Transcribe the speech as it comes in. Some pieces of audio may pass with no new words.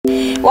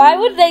Why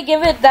would they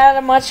give it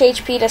that much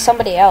HP to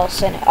somebody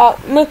else? And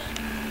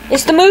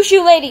it's the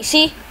Mushu lady.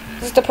 See,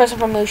 this is the person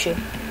from Mushu.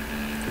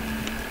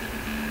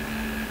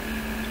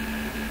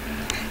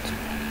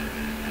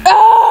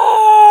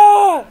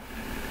 Ah!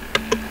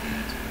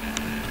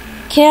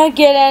 Can't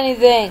get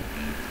anything.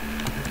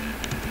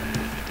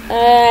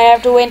 I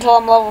have to wait until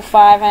I'm level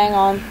 5. Hang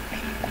on.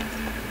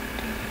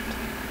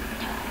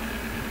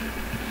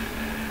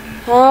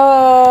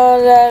 Oh,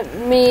 let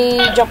me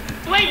jump.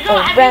 Wait, so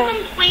have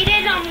you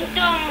completed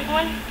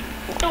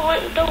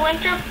the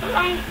winter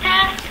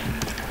task?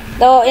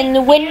 No, in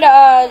the winter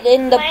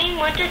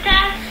winter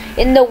task?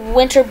 In the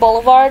Winter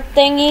Boulevard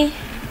thingy.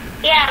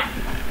 Yeah.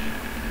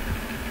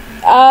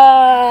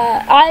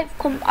 I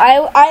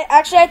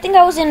think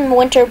I was in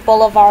Winter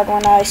Boulevard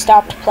when I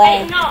stopped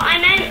playing. No, I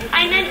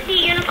meant the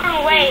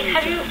Unicorn Way.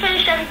 Have you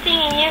finished everything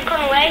in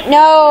Unicorn Way?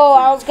 No,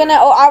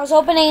 I was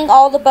opening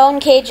all the bone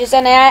cages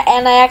and I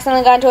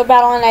accidentally got into a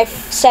battle and I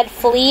said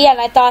flee and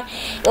I thought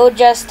it would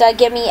just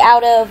get me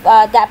out of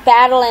that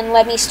battle and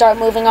let me start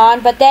moving on,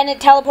 but then it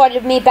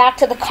teleported me back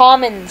to the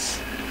commons.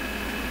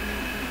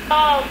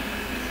 Oh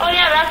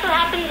yeah, that's what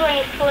happens when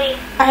you flee.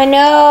 I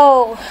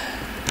know.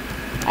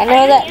 I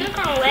know that. Are you in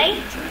Unicorn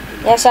Way?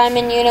 Yes, I'm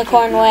in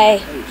Unicorn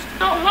Way.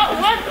 So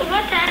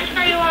what task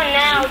are you on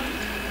now?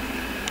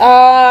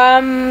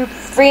 I'm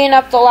freeing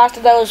up the last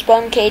of those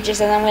bone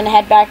cages, and I'm gonna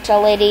head back to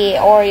Lady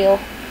Oriole.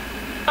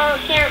 Oh,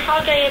 here,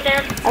 I'll get you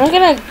there. I'm just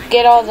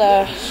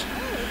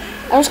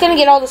gonna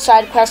get all the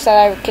side quests that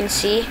I can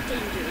see.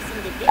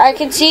 I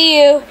can see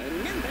you.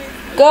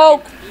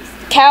 Go,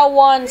 Cow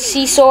 1,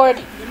 Sea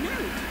Sword.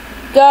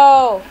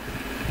 Go.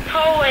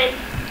 Cohen.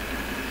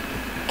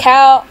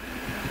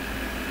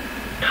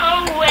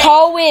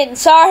 Cohen,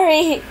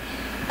 sorry.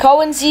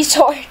 Cohen Sea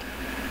Sword.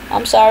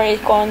 I'm sorry,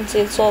 Cohen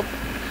Sea Sword.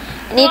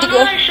 I need to go.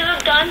 What I should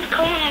have done,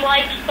 Cohen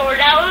Light Sword.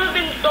 That would have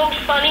been so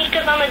funny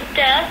because I'm a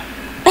deaf.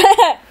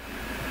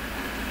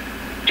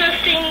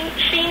 Just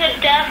seeing a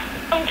deaf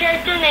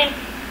character named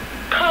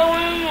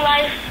Cohen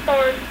Light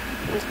Sword.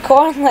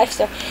 Cohen Life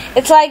Sword.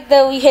 It's like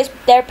his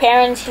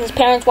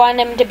parents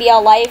wanted him to be a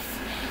life,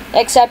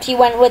 except he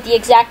went with the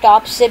exact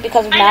opposite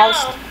because of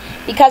Malice.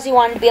 Because he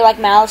wanted to be like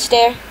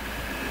Malistaire.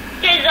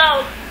 Okay,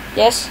 so.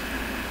 Yes.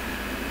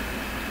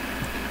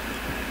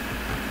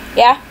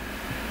 Yeah?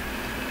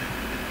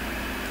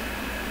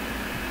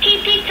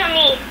 TP to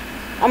me.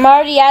 I'm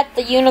already at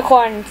the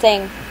unicorn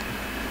thing.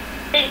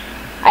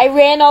 I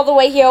ran all the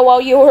way here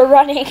while you were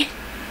running.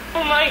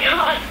 Oh my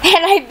god.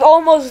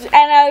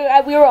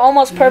 And we were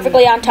almost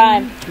perfectly on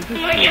time. Oh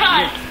my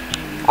god.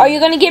 Are you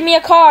gonna give me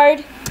a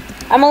card?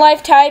 I'm a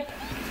life type.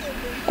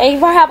 Thank you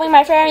for helping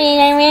my fairy.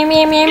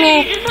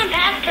 You just went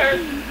past her.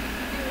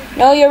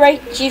 No, you're right.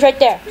 She's right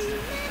there.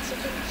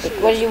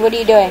 What are you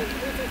doing?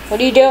 What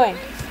are you doing?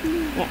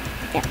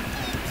 Yeah.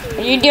 What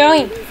are you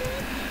doing?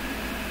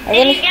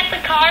 Did you get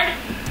the card?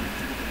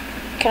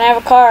 Can I have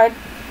a card?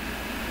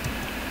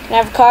 Can I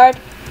have a card?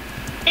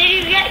 Did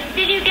you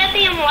get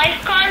the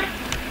life card?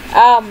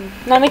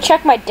 Let me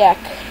check my deck.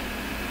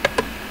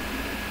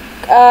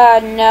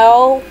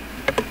 No.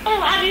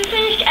 Oh, have you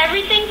finished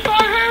everything for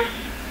her?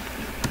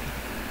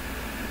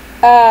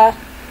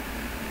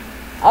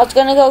 I was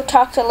gonna go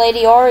talk to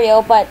Lady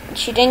Oriole, but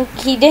he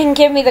didn't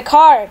give me the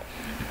card.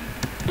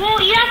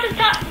 Well, you have to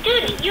talk,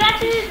 dude. You have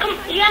to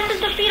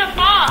defeat a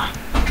boss.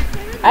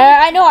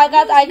 I know.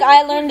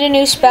 I learned a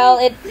new spell.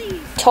 It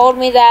told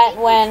me that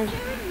when.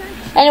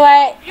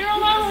 Anyway. You're a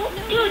level,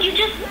 dude.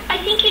 I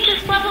think you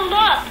just leveled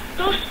up.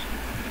 Go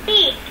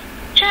see.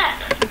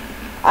 Check.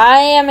 I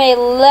am a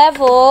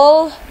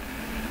level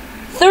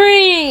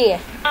 3.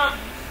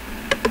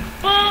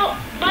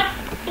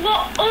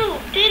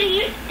 Did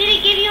he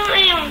give you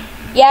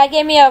Yeah, it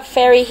gave me a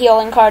fairy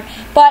healing card,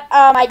 but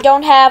I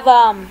don't have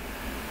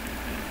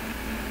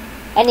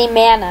any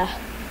mana.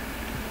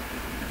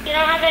 You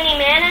don't have any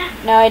mana?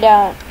 No, I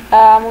don't.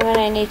 I'm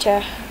gonna need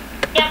to.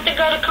 You have to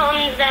go to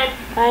commons then.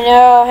 I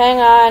know. Hang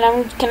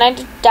on. Can I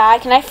just die?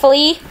 Can I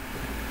flee?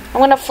 I'm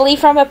gonna flee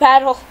from a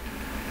battle.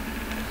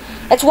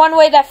 It's one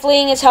way that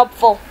fleeing is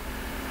helpful.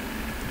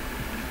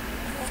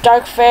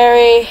 Dark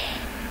fairy.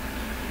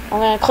 I'm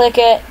gonna click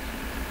it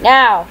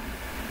now.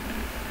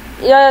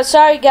 Yeah,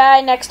 sorry,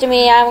 guy next to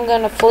me. I'm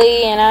gonna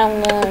flee, and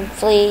I'm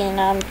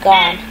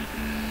gone.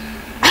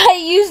 I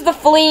used the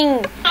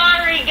fleeing.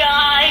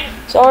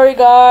 Sorry,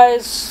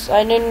 guys.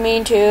 I didn't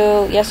mean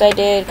to. Yes, I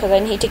did, because I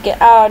need to get.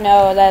 Oh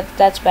no,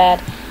 that's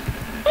bad.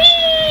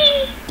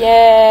 Whee!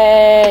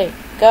 Yay!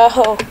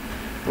 Go,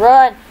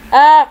 run!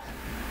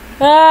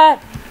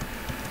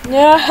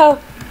 No!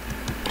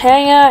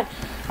 Hang on.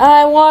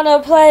 I wanna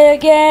play a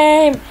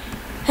game.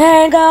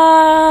 Hang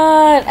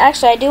on.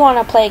 Actually, I do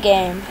wanna play a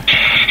game.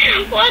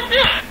 What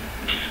the?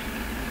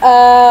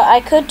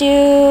 I could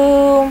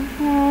do.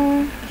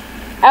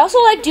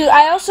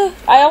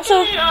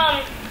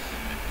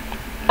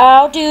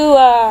 I'll do.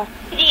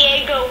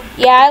 Diego.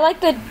 Yeah, I like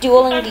the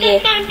dueling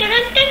Diego.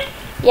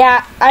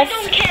 Yeah, I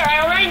don't care.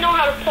 I already know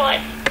how to play.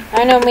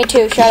 I know, me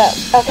too. Shut up.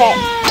 Okay.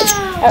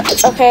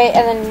 Okay,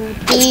 and then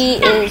D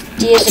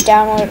is the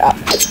downward up.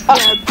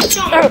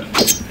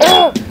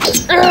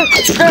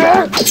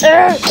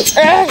 Dude,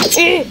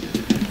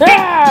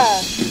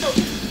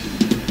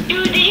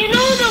 did you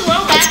know the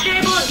low bats are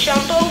able to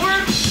jump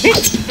over?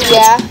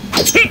 Yeah.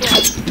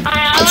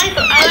 I like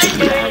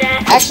doing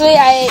that. Actually,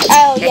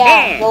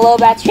 the low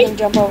bats you can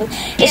jump over.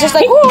 It's just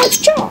like, oh, let's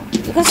jump.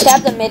 You can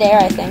stab them midair,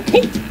 I think.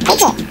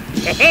 Watch out.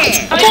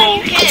 Oh, yeah,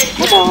 you can.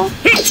 Watch out.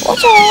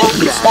 Watch out.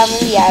 Stab him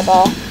in the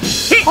eyeball.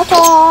 Watch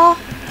out.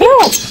 No.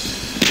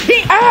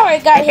 Ow, I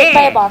got hit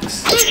by a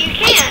box. Dude, you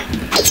can't.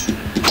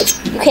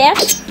 You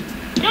can't?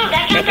 No,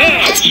 that counts as a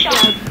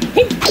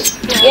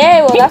headshot.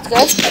 Yeah, well, that's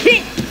good.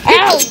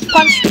 Ow, you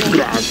punched me.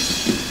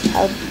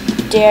 How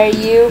dare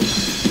you?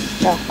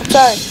 No, I'm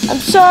sorry. I'm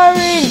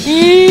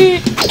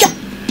sorry. Jump.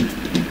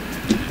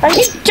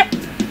 Jump.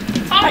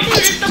 Oh, shoot,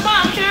 it's the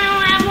boss, and I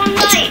only have one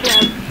light.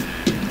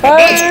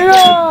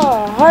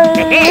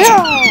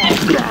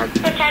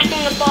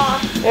 Protecting the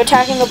boss. You're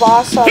attacking the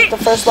boss at the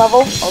first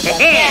level? Okay.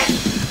 Yeah.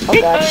 Oh,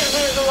 God. I would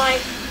lose a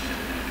life.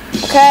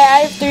 Okay,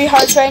 I have 3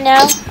 hearts right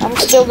now. I'm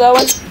still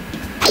going.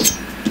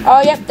 Oh,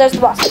 yep, there's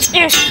the boss.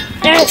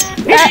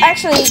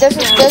 Actually,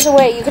 there's a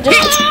way. You could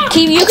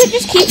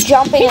just keep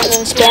jumping and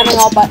then spamming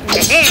all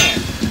buttons,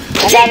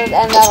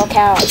 and that'll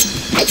count.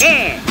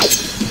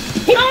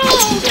 No,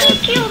 he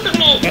killed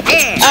me.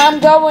 I'm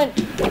going.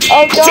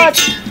 Oh,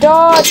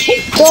 dodge,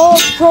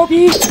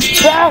 Proby.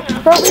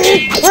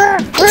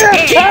 We're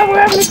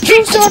having this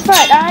true sword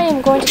fight. I am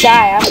going to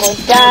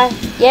die.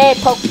 Yay,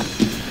 poke.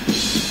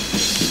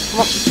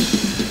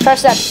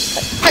 Press that.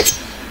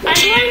 I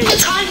learned the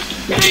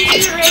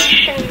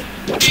configuration.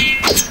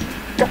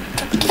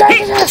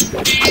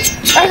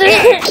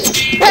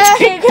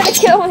 You're gonna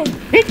kill me.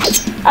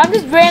 I'm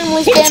just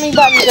randomly spamming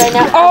buttons right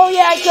now. Oh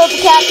yeah, I killed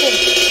the captain.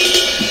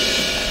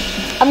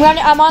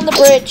 I'm on the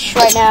bridge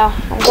right now.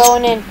 I'm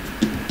going in.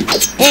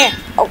 Yeah.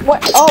 Oh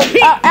what? Oh,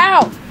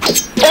 ow!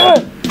 Oh.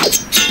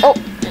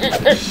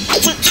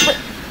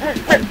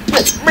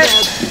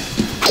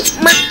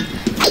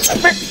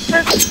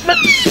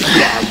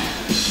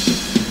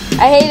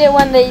 I hate it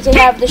when they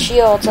have the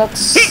shields. That's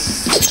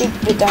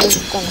stupid. I'm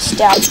gonna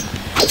stab.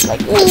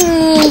 Like,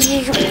 oh,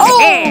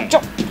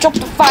 jump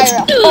the fire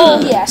out. Oh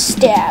yeah,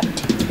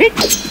 stabbed.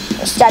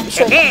 I'll stab you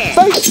straight in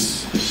the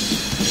face.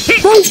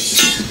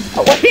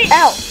 Oh, what?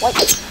 Ow! What?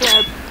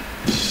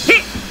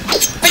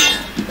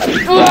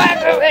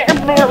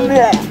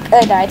 I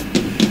died.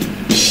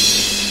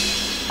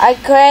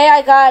 Okay,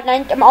 I got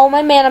all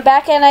my mana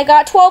back, and I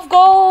got 12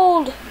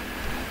 gold.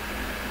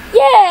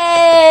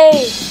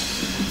 Yay!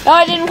 No,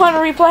 I didn't want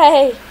to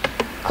replay.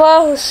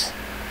 Close.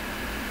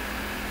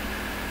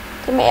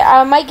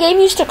 My game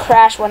used to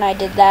crash when I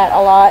did that a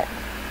lot.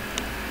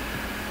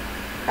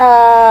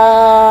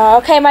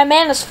 Okay, my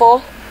mana's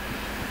full.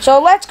 So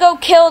let's go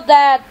kill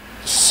that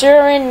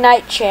Surin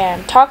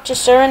Night-chan. Talk to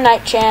Surin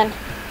Night-chan.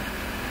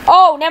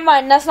 Oh, never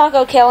mind. Let's not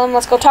go kill him.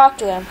 Let's go talk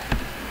to him.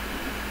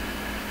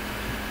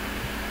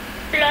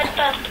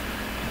 Blood.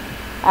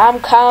 I'm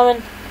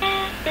coming.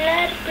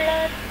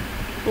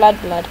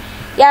 Blood.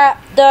 Yeah,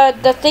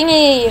 the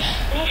thingy.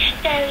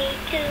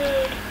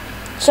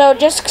 So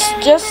just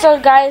so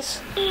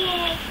guys,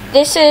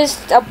 this is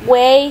a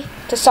way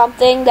to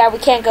something that we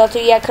can't go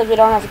through yet because we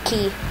don't have a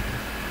key.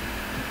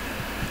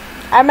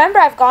 I remember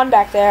I've gone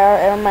back there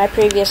in my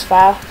previous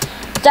file.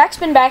 Zach's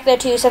been back there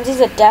too since he's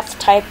a death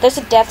type. There's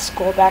a death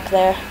school back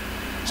there.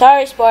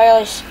 Sorry,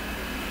 spoilers.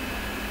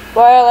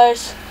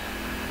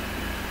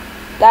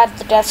 That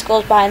the death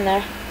school's behind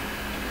there.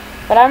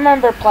 But I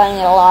remember playing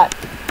it a lot.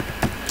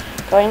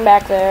 Going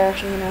back there,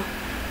 you know.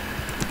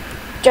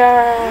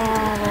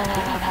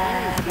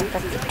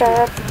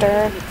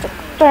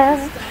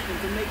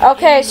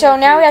 Okay, so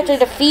now we have to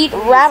defeat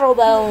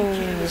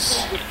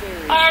Rattlebones.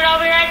 Alright, I'll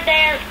be right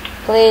there.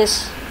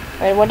 Please.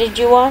 Wait, what did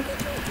you want?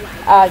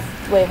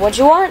 Wait, what'd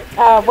you want?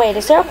 Wait,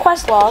 is there a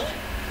quest log?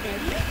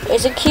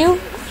 Is it Q?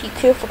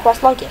 Q for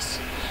quest log? Yes.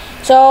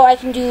 So I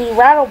can do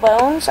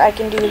Rattlebones, I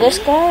can do this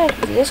guy, I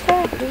can do this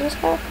guy, I can do this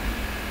guy.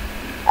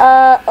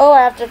 Oh,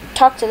 I have to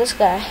talk to this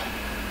guy.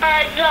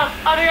 Alright, so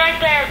I'll be right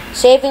there.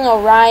 Saving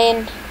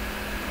Orion.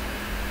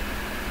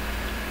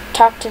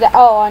 Talk to the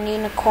on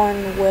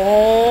Unicorn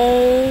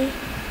Way.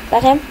 Is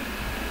that him?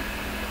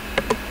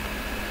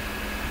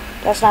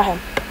 That's not him.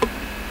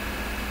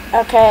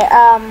 Okay,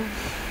 I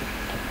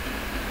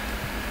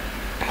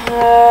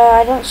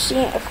don't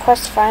see a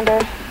quest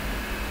finder.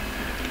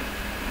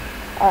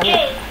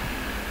 Yay.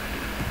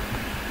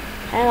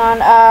 Hang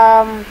on,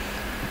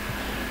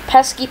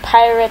 pesky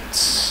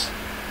pirates.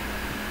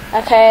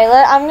 Okay,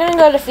 I'm gonna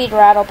go defeat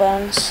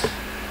Rattlebones.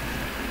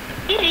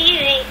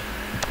 Easy.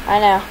 I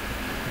know.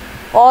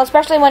 Well,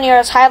 especially when you're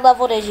as high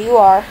leveled as you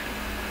are.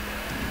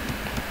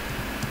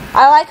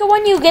 I like it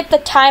when you get the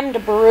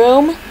timed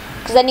broom,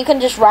 because then you can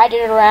just ride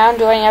it around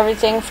doing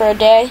everything for a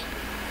day.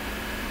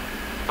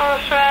 I'll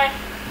try.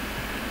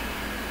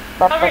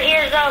 Over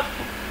here, though.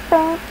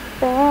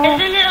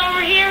 Isn't it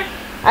over here?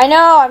 I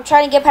know, I'm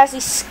trying to get past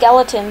these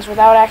skeletons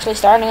without actually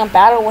starting a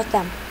battle with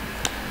them.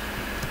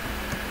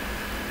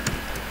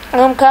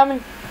 I'm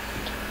coming.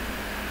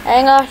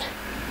 Hang on.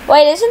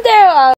 Wait, isn't there